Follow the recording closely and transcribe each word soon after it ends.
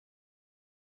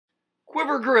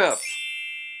Quiver grip!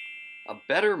 A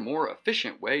better, more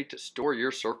efficient way to store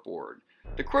your surfboard.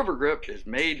 The Quiver grip is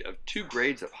made of two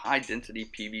grades of high-density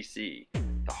PVC.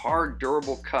 The hard,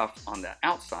 durable cuff on the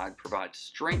outside provides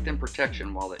strength and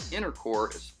protection, while the inner core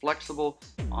is flexible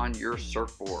on your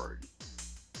surfboard.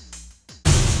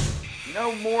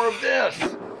 No more of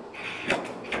this!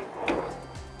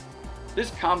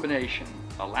 This combination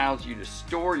allows you to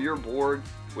store your board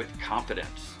with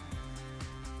confidence.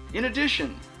 In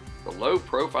addition, the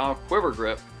low-profile Quiver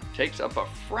grip takes up a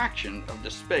fraction of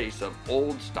the space of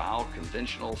old-style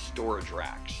conventional storage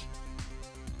racks.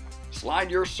 Slide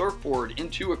your surfboard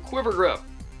into a Quiver grip,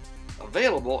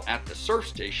 available at the surf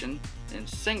station in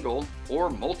single or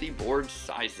multi-board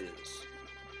sizes.